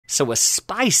So a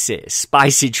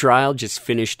spicy trial just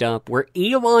finished up where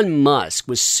Elon Musk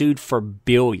was sued for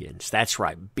billions. That's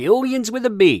right, billions with a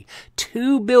B.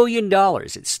 $2 billion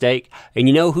at stake. And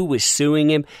you know who was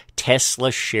suing him?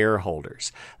 Tesla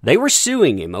shareholders. They were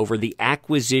suing him over the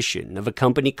acquisition of a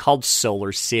company called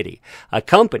SolarCity, a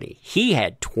company he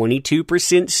had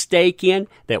 22% stake in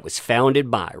that was founded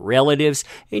by relatives.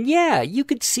 And yeah, you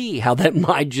could see how that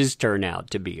might just turn out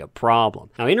to be a problem.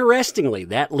 Now, interestingly,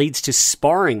 that leads to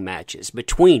sparring matches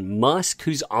between Musk,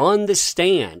 who's on the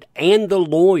stand, and the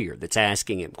lawyer that's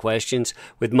asking him questions,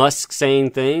 with Musk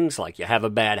saying things like you have a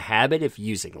bad habit of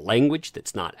using language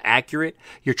that's not accurate,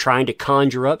 you're trying to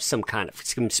conjure up some kind of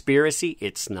conspiracy,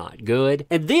 it's not good.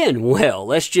 And then, well,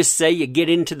 let's just say you get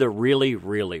into the really,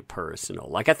 really personal.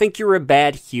 Like, I think you're a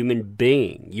bad human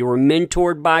being. You were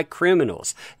mentored by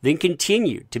criminals, then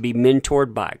continued to be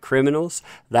mentored by criminals.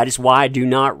 That is why I do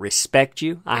not respect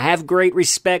you. I have great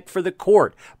respect for the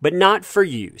court, but not for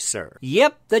you, sir.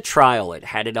 Yep, the trial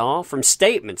had it all, from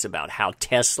statements about how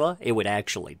Tesla, it would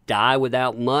actually die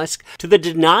without Musk, to the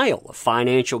denial of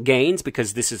financial gains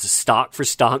because this is a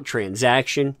stock-for-stock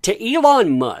transaction, to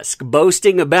Elon Musk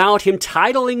boasting about him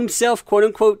titling himself,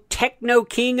 quote-unquote, techno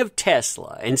king of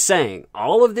Tesla, and saying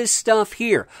all of this stuff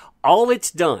here, all it's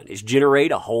done is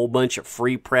generate a whole bunch of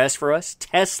free press for us.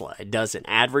 Tesla, it doesn't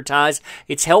advertise.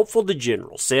 It's helpful to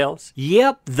general sales.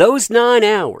 Yep, those 9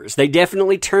 hours, they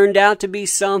definitely turned out to be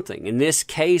something. In this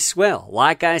case, well,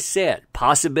 like I said,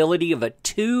 possibility of a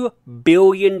 $2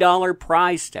 billion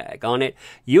price tag on it.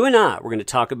 You and I, we're going to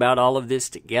talk about all of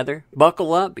this together.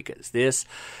 Buckle up, because this,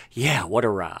 yeah, what a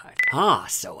ride.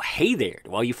 So hey there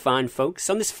to all you fine folks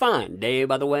on this fine day,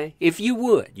 by the way. If you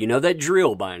would, you know that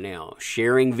drill by now.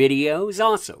 Sharing videos,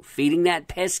 also feeding that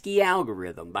pesky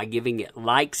algorithm by giving it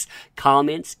likes,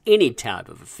 comments, any type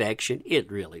of affection. It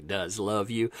really does love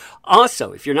you.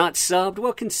 Also, if you're not subbed,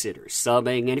 well, consider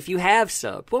subbing. And if you have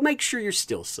subbed, well, make sure you're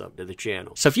still subbed to the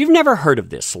channel. So if you've never heard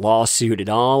of this lawsuit at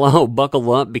all, buckle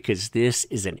up, because this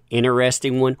is an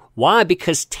interesting one. Why?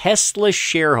 Because Tesla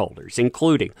shareholders,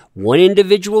 including one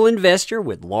individual investor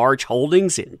with large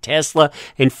holdings in Tesla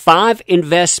and 5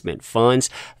 investment funds,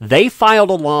 they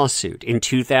filed a lawsuit in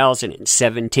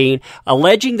 2017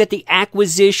 alleging that the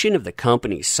acquisition of the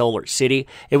company SolarCity,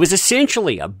 it was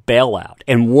essentially a bailout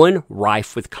and one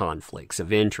rife with conflicts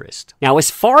of interest. Now, as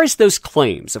far as those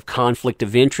claims of conflict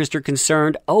of interest are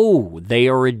concerned, they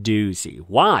are a doozy.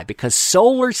 Why? Because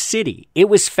SolarCity, it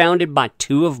was founded by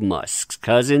 2 of Musk's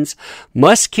cousins.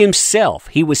 Musk himself,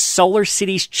 he was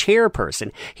SolarCity's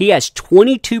chairperson. He has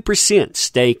 22%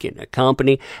 stake in the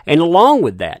company, and along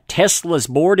with that, Tesla's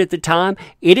board at the time,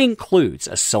 it includes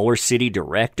a SolarCity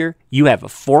director, you have a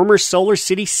former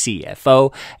SolarCity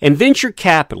CFO, and venture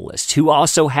capitalists who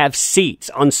also have seats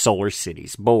on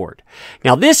SolarCity's board.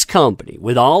 Now, this company,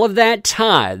 with all of that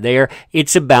tie there,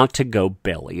 it's about to go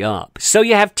belly up. So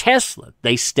you have Tesla,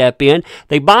 they step in,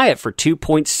 they buy it for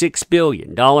 $2.6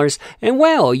 billion, and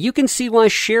well, you can see why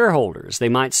shareholders, they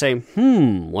might say,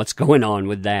 what's going on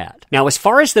with that? Now, as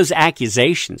far as those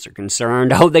accusations are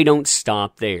concerned, they don't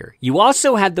stop there. You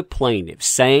also had the plaintiffs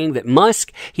saying that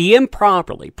Musk, he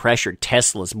improperly pressured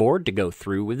Tesla's board to go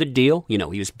through with the deal. You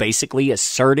know, he was basically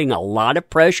asserting a lot of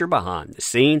pressure behind the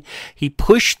scene. He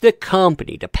pushed the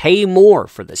company to pay more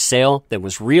for the sale than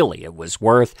it was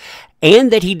worth,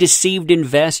 and that he deceived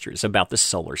investors about the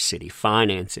SolarCity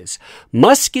finances.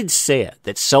 Musk had said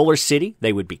that SolarCity,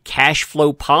 they would be cash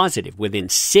flow positive within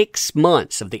 6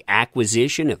 months of the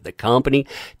acquisition of the company.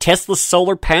 Tesla's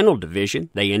solar panel division,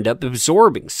 they end up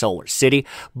absorbing SolarCity,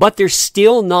 but they're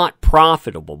still not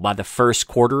profitable by the first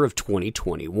quarter of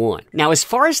 2021. Now, as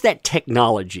far as that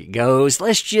technology goes,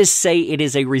 let's just say it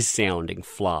is a resounding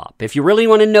flop. If you really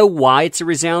want to know why it's a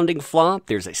resounding flop,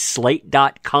 there's a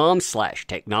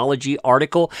slate.com/technology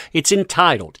article. It's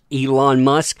entitled Elon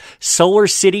Musk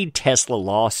SolarCity Tesla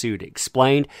Lawsuit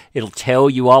Explained. It'll tell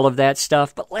you all of that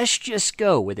stuff, but let's just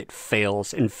go with it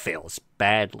fails and fails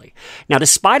badly. Now,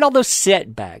 despite all those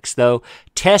setbacks, though,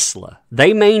 Tesla,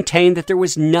 they maintain that there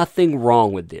was nothing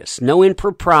wrong with this, no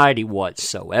impropriety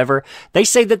whatsoever. They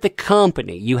say that the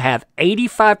company, you have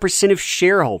 85% of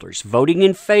shareholders voting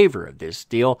in favor of this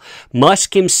deal.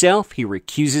 Musk himself, he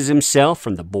recuses himself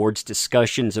from the board's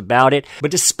discussions about it.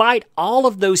 But despite all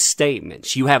of those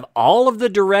statements, you have all of the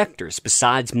directors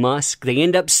besides Musk, they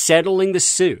end up settling the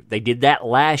suit. They did that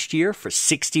last year for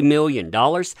 $60 million.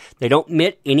 They don't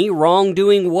admit any wrongdoing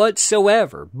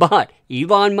whatsoever, but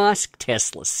Elon Musk,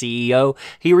 Tesla CEO,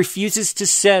 he refuses to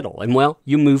settle, and well,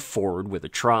 you move forward with a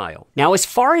trial. Now, as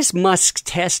far as Musk's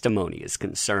testimony is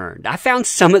concerned, I found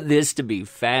some of this to be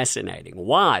fascinating.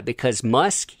 Why? Because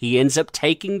Musk, he ends up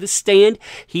taking the stand.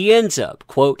 He ends up,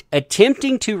 quote,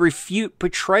 attempting to refute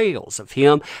portrayals of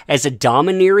him as a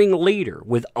domineering leader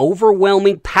with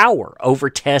overwhelming power over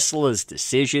Tesla's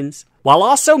decisions, while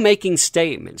also making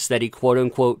statements that he,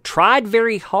 quote-unquote, tried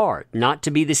very hard not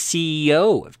to be the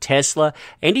CEO of Tesla,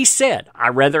 and he said, I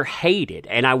rather hate it,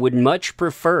 and I would much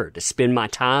prefer to spend my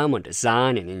time on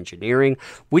design and engineering,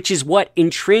 which is what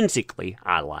intrinsically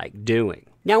I like doing.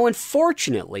 Now,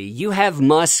 unfortunately, you have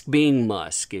Musk being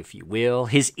Musk, if you will.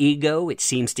 His ego, it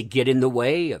seems to get in the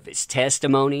way of his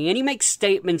testimony, and he makes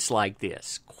statements like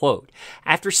this. Quote,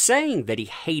 after saying that he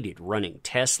hated running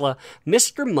Tesla,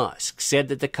 Mr. Musk said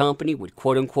that the company would,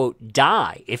 quote-unquote,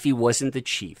 die if he wasn't the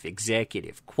chief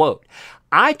executive. Quote,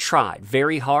 I tried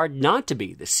very hard not to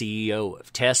be the CEO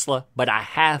of Tesla, but I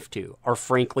have to, or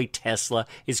frankly, Tesla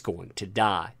is going to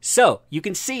die. So, you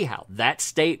can see how that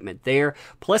statement there,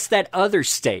 plus that other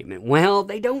statement, well,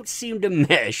 they don't seem to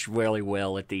mesh really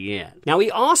well at the end. Now, he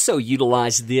also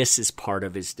utilized this as part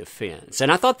of his defense,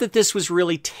 and I thought that this was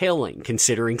really telling,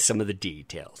 considering some of the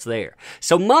details there.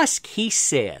 So, Musk, he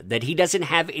said that he doesn't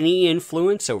have any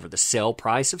influence over the sale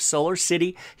price of Solar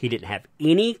City. He didn't have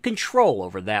any control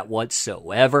over that whatsoever.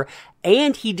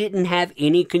 And he didn't have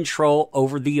any control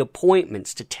over the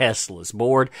appointments to Tesla's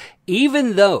board,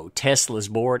 even though Tesla's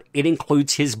board, it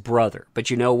includes his brother.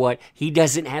 But you know what? He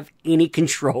doesn't have any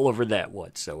control over that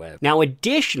whatsoever. Now,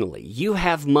 additionally, you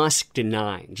have Musk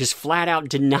denying, just flat out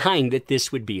denying that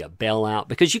this would be a bailout,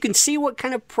 because you can see what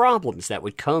kind of problems that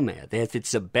would come at if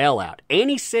it's a bailout. And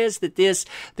he says that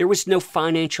there was no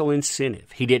financial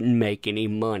incentive. He didn't make any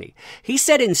money. He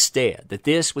said instead that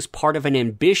this was part of an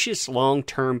ambitious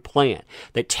long-term plan.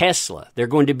 That Tesla, they're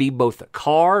going to be both a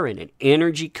car and an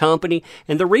energy company,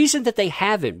 and the reason that they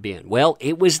haven't been, well,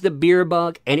 it was the beer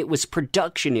bug and it was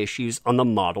production issues on the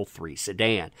Model 3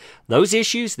 sedan. Those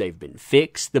issues, they've been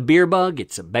fixed. The beer bug,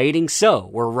 it's abating, so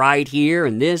we're right here,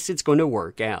 and it's going to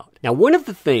work out. Now, one of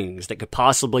the things that could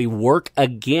possibly work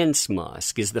against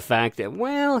Musk is the fact that,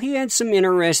 well, he had some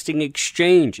interesting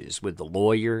exchanges with the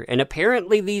lawyer, and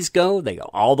apparently they go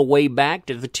all the way back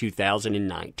to the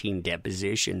 2019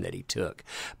 deposition that he took.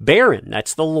 Barron,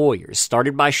 that's the lawyer,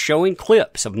 started by showing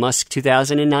clips of Musk's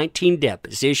 2019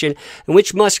 deposition in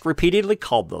which Musk repeatedly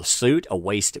called the suit a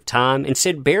waste of time and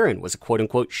said Barron was a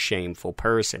quote-unquote shameful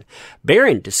person.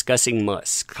 Barron, discussing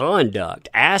Musk's conduct,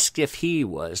 asked if he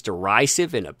was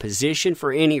derisive in a position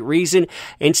for any reason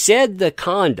and said the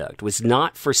conduct was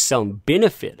not for some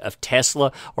benefit of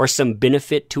Tesla or some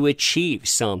benefit to achieve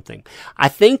something. I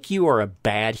think you are a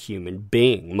bad human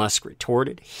being, Musk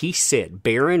retorted. He said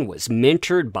Barron was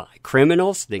mentored by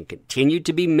criminals, then continued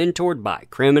to be mentored by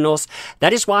criminals.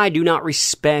 That is why I do not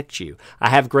respect you. I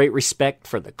have great respect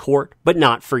for the court, but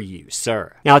not for you,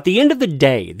 sir. Now, at the end of the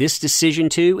day, this decision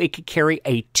too, it could carry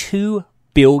a $2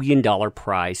 billion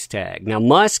price tag. Now,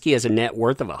 Musk, he has a net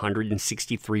worth of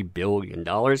 $163 billion,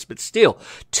 but still,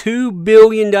 $2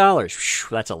 billion. Whew,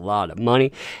 that's a lot of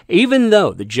money, even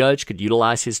though the judge could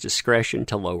utilize his discretion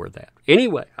to lower that.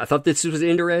 Anyway, I thought this was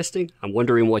interesting. I'm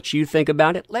wondering what you think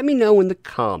about it. Let me know in the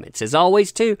comments. As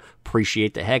always, too,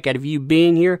 appreciate the heck out of you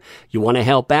being here. You want to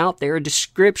help out? There are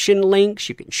description links.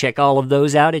 You can check all of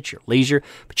those out at your leisure.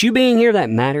 But you being here, that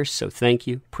matters, so thank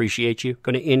you. Appreciate you.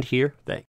 Going to end here. Thanks.